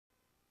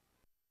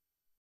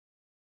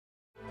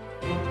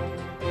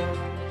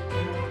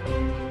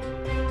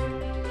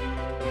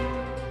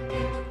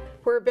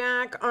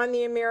back on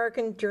the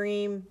American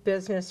Dream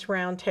Business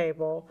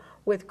Roundtable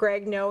with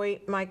Greg Noe,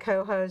 my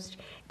co-host,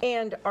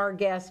 and our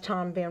guest,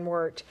 Tom Van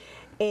Wert.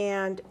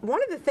 And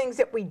one of the things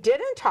that we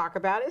didn't talk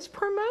about is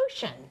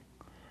promotion,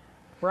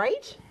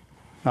 right?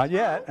 Not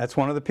yet. That's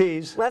one of the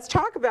P's. Let's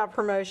talk about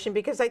promotion,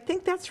 because I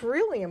think that's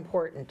really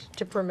important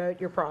to promote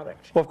your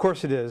product. Well, of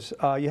course it is.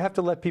 You have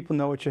to let people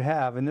know what you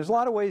have, and there's a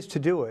lot of ways to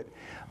do it.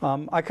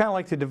 I kind of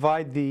like to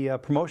divide the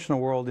promotional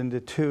world into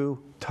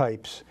two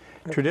types,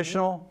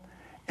 traditional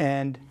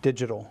and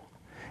digital.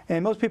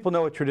 And most people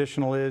know what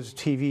traditional is: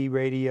 TV,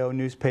 radio,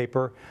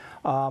 newspaper.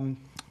 The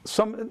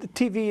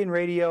TV and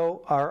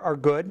radio are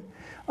good,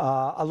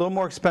 a little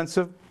more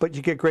expensive, but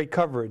you get great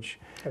coverage.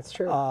 That's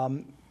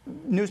true.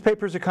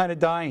 Newspapers are kind of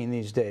dying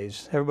these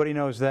days. Everybody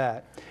knows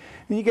that.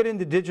 Then you get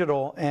into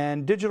digital,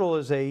 and digital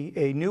is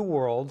a new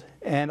world,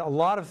 and a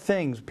lot of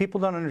things.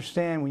 People don't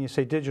understand when you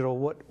say digital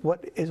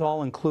what is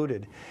all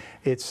included.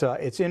 It's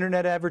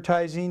internet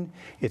advertising,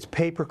 it's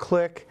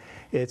pay-per-click,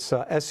 it's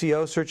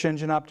SEO, search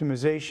engine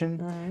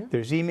optimization,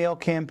 there's email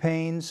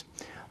campaigns,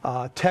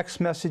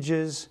 text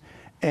messages,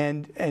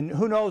 and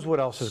who knows what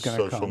else is going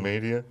to come. Social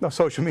media? No,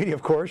 social media,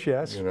 of course,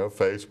 yes. You know,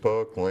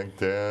 Facebook,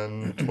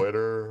 LinkedIn,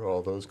 Twitter,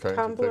 all those kinds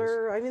of things.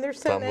 Tumblr, I mean,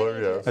 there's so many.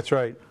 Tumblr, yes. That's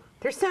right.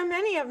 There's so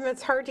many of them,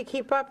 it's hard to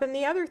keep up. And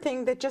the other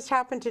thing that just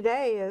happened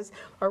today is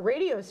a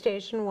radio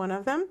station, one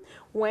of them,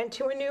 went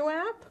to a new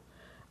app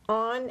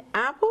on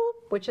Apple,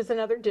 which is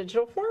another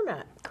digital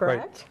format,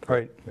 correct?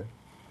 Right. Yeah.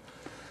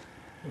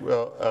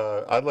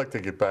 Well, I'd like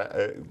to get back,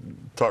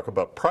 talk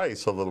about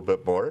price a little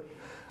bit more.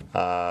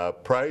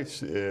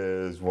 Price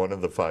is one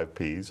of the 5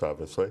 Ps,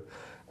 obviously,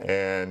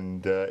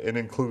 and it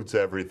includes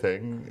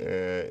everything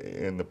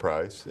in the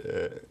price.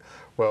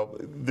 Well,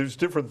 there's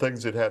different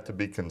things that have to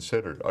be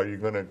considered. Are you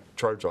going to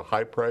charge a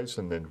high price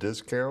and then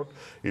discount?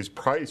 Is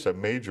price a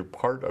major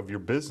part of your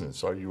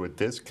business? Are you a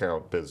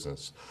discount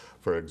business,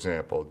 for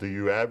example?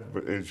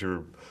 Is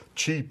your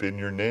cheap in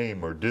your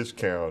name or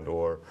discount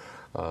or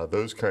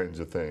those kinds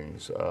of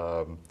things?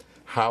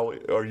 How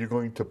are you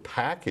going to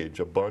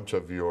package a bunch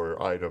of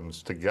your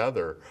items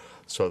together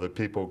so that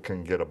people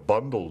can get a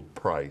bundled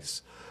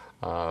price?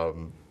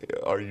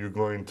 Are you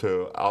going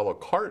to a la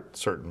carte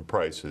certain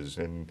prices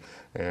and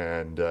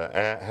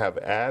have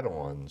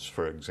add-ons,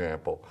 for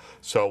example?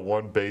 Sell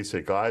one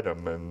basic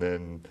item and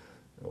then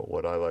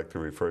what I like to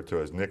refer to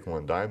as nickel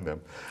and dime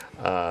them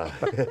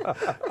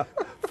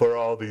for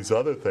all these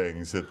other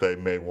things that they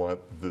may want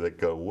that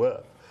go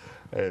with.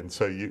 And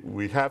so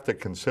we have to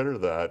consider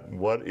that.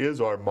 What is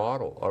our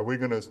model? Are we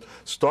going to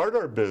start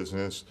our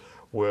business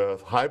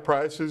with high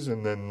prices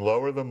and then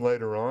lower them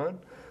later on?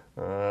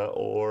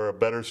 Or a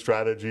better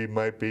strategy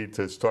might be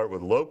to start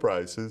with low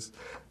prices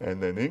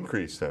and then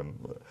increase them.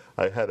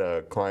 I had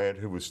a client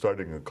who was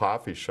starting a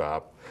coffee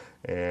shop,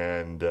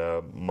 and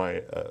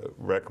my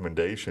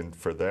recommendation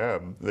for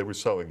them, they were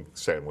selling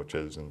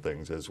sandwiches and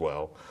things as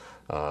well.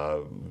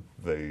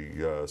 They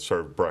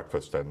served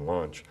breakfast and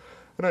lunch.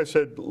 And I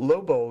said,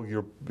 lowball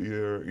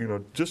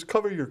just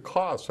cover your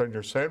costs on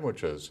your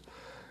sandwiches.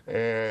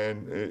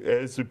 And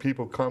as the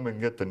people come and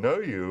get to know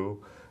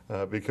you,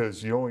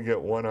 because you only get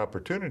one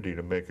opportunity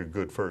to make a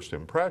good first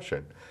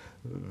impression,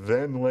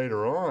 then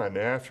later on,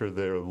 after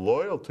they're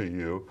loyal to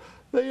you,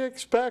 they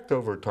expect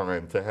over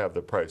time to have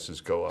the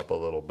prices go up a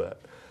little bit.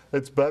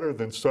 It's better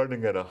than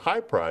starting at a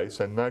high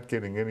price and not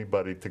getting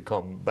anybody to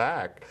come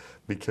back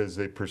because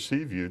they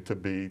perceive you to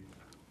be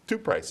too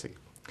pricey.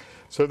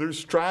 So there's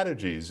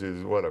strategies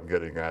is what I'm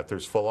getting at.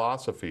 There's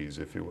philosophies,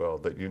 if you will,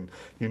 that you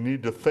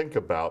need to think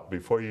about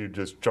before you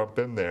just jump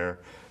in there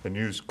and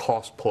use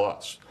cost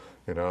plus.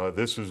 You know,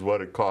 this is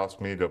what it costs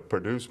me to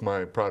produce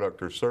my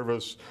product or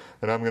service,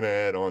 and I'm going to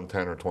add on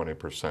 10 or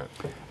 20%.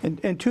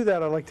 And to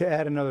that, I'd like to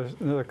add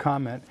another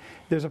comment.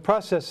 There's a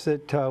process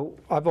that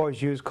I've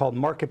always used called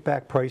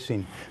market-back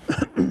pricing.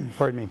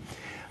 Pardon me.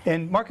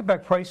 And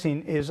market-back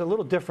pricing is a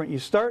little different. You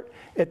start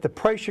at the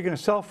price you're going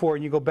to sell for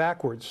and you go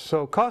backwards.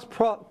 So cost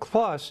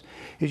plus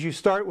is you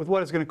start with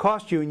what it's going to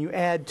cost you and you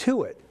add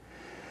to it.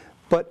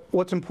 But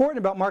what's important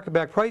about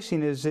market-back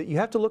pricing is that you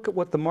have to look at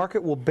what the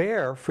market will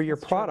bear for your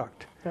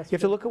product. You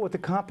have to look at what the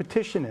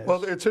competition is.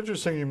 Well, it's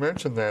interesting you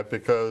mentioned that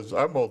because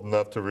I'm old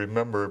enough to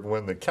remember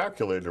when the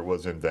calculator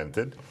was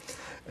invented.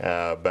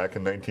 Back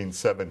in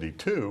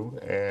 1972,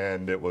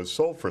 and it was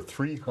sold for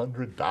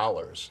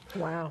 $300.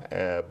 Wow.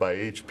 By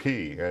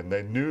HP, and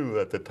they knew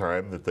at the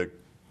time that the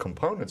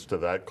components to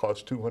that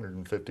cost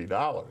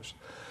 $250.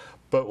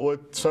 But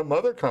what some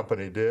other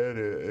company did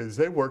is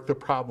they worked the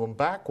problem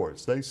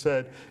backwards. They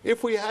said,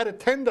 if we had a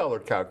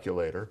 $10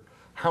 calculator,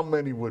 how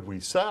many would we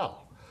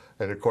sell?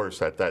 And of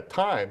course, at that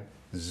time,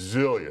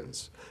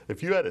 zillions.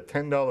 If you had a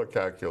 $10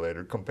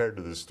 calculator compared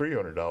to this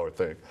 $300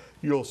 thing,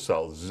 you'll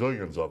sell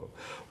zillions of them.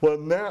 Well,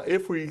 now,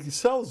 if we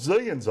sell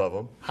zillions of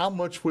them, how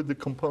much would the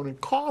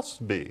component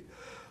cost be?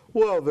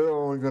 Well, they're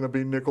only going to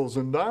be nickels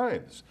and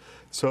dimes.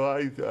 So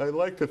I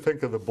like to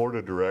think of the board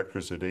of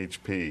directors at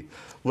HP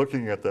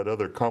looking at that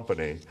other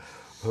company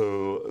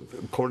who,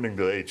 according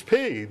to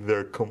HP,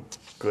 their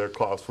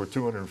costs were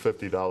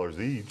 $250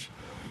 each.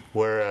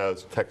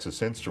 Whereas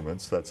Texas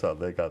Instruments, that's how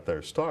they got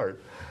their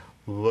start,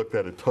 looked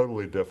at a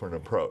totally different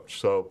approach.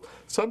 So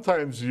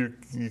sometimes you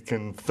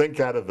can think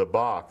out of the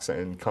box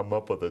and come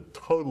up with a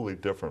totally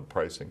different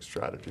pricing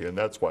strategy, and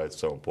that's why it's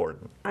so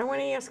important. I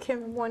want to ask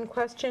him one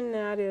question,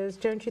 that is,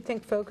 don't you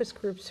think focus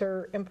groups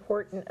are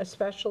important,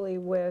 especially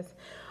with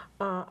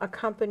a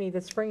company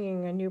that's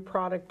bringing a new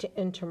product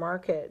into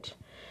market?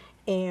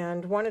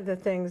 And one of the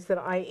things that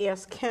I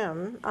asked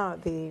him,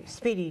 the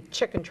Speedy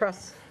Chicken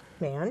Trust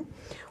man,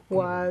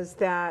 was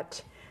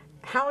that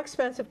how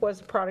expensive was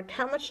the product?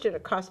 How much did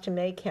it cost to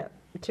make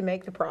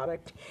the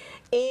product?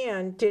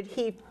 And did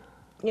he,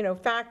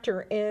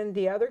 factor in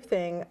the other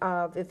thing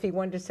of if he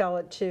wanted to sell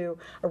it to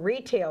a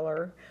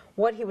retailer,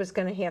 what he was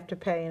going to have to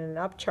pay in an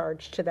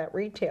upcharge to that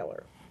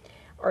retailer?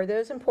 Are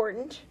those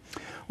important?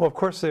 Well, of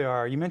course they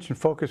are. You mentioned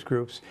focus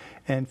groups,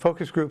 and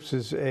focus groups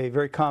is a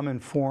very common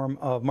form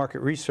of market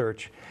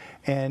research,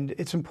 and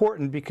it's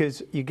important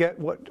because you get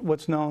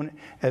what's known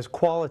as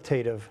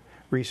qualitative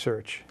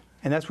research.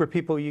 And that's where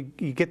people, you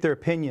get their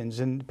opinions,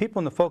 and people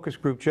in the focus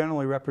group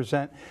generally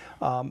represent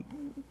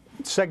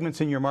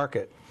segments in your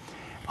market.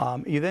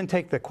 You then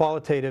take the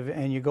qualitative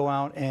and you go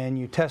out and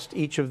you test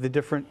each of the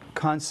different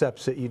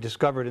concepts that you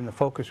discovered in the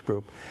focus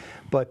group.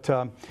 But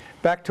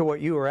back to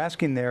what you were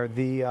asking there,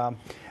 the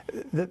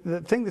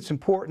thing that's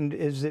important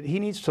is that he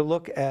needs to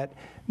look at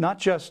not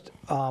just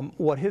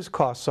what his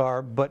costs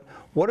are, but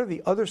what are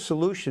the other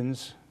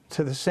solutions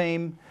to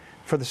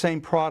for the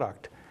same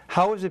product.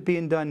 How is it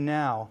being done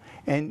now?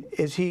 And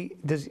does he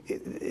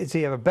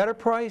have a better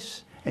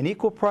price, an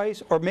equal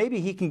price, or maybe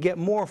he can get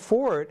more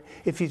for it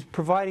if he's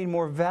providing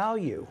more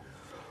value?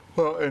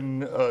 Well,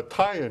 and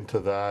tie into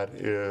that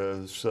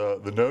is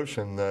the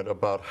notion that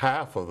about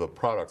half of the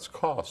product's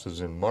cost is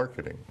in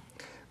marketing,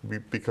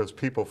 because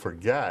people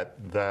forget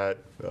that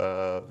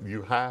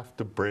you have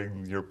to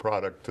bring your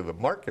product to the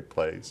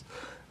marketplace.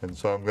 And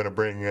so I'm going to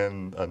bring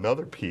in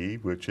another P,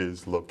 which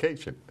is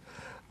location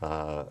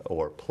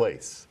or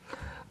place.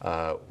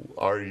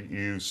 Are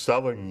you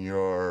selling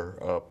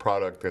your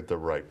product at the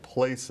right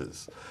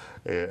places?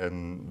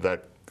 And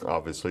that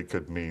obviously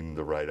could mean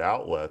the right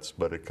outlets,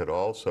 but it could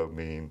also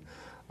mean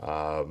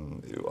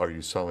are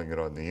you selling it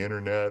on the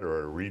internet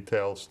or a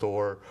retail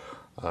store?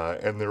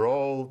 And they're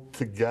all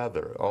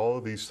together. All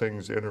of these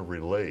things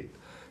interrelate.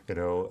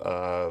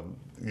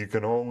 You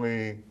can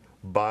only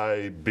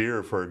buy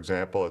beer, for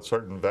example, at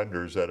certain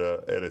vendors at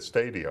a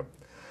stadium.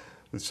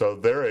 So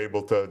they're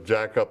able to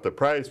jack up the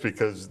price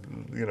because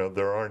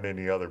there aren't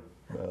any other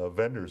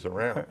vendors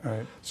around.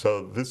 Right.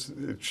 So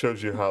it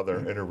shows you how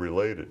they're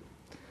interrelated.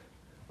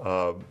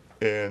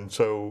 And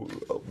so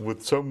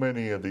with so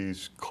many of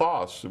these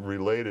costs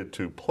related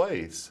to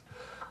place,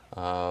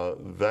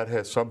 that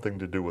has something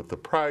to do with the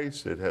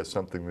price. It has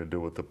something to do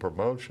with the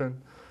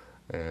promotion,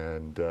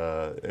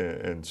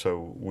 and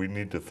so we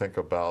need to think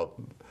about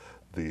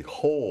the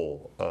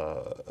whole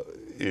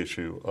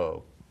issue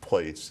of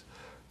place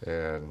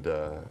and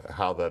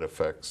how that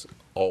affects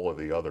all of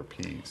the other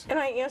P's. And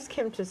I asked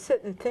him to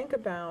sit and think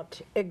about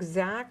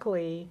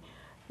exactly,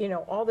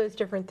 all those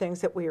different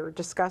things that we were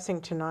discussing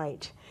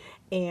tonight.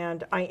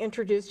 And I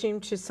introduced him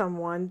to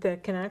someone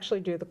that can actually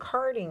do the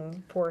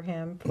carding for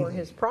him for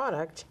his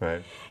product.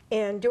 Right.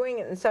 And doing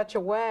it in such a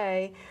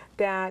way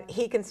that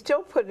he can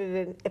still put it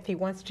in, if he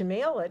wants to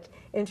mail it,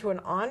 into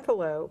an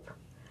envelope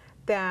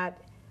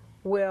that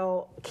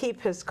will keep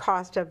his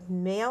cost of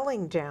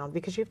mailing down,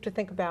 because you have to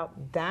think about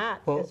that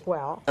as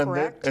well,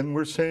 correct? And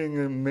we're seeing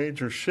a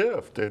major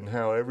shift in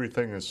how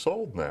everything is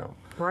sold now.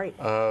 Right.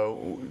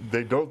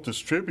 They don't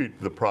distribute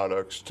the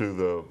products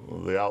to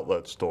the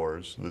outlet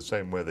stores the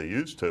same way they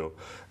used to,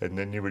 and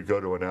then you would go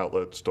to an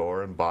outlet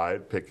store and buy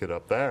it, pick it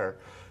up there.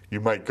 You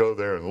might go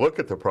there and look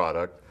at the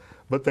product,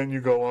 but then you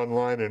go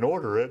online and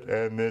order it,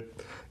 and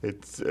it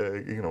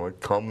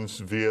comes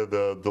via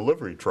the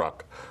delivery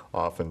truck,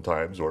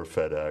 oftentimes, or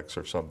FedEx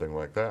or something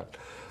like that.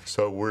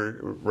 So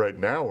right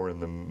now we're in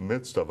the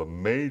midst of a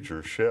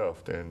major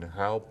shift in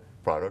how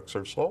products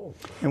are sold.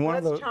 And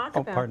Let's talk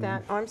about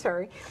that. Oh, I'm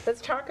sorry.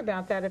 Let's talk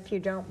about that, if you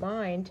don't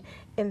mind,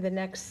 in the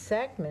next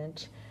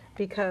segment,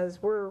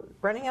 because we're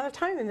running out of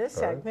time in this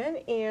segment.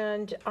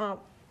 And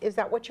is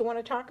that what you want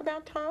to talk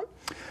about, Tom?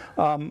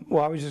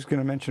 Well, I was just going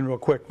to mention real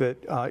quick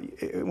that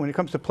when it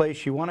comes to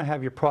place, you want to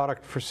have your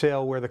product for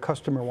sale where the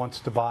customer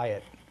wants to buy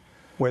it,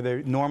 where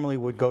they normally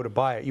would go to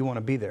buy it. You want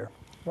to be there.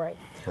 Right.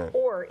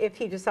 Or if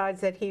he decides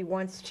that he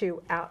wants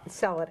to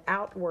sell it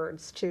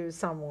outwards to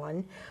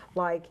someone,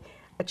 like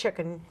a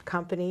chicken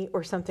company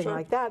or something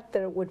like that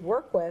it would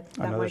work with,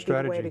 that might be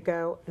the way to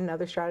go,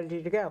 another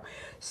strategy to go.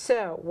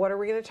 So what are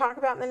we going to talk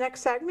about in the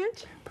next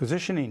segment?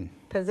 Positioning.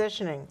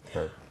 Positioning.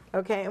 Right.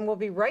 Okay, and we'll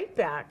be right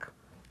back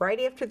right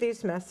after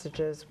these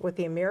messages with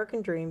the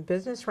American Dream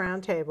Business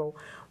Roundtable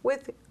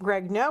with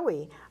Greg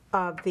Noe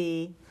of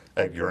the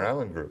Edgar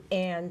Allen Group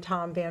and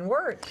Tom Van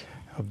Wert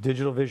Of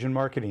Digital Vision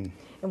Marketing.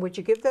 And would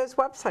you give those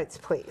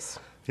websites, please?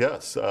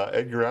 Yes,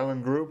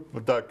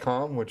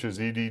 EdgarAllenGroup.com, which is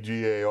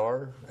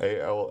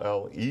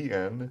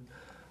EDGARALLEN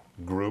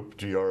Group,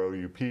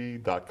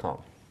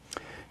 GROUP.com.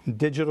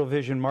 Digital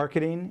Vision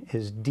Marketing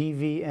is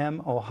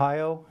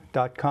dvmohio.com,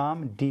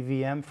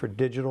 DVM for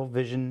Digital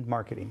Vision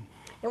Marketing.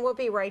 And we'll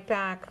be right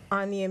back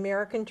on the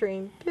American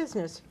Dream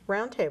Business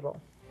Roundtable.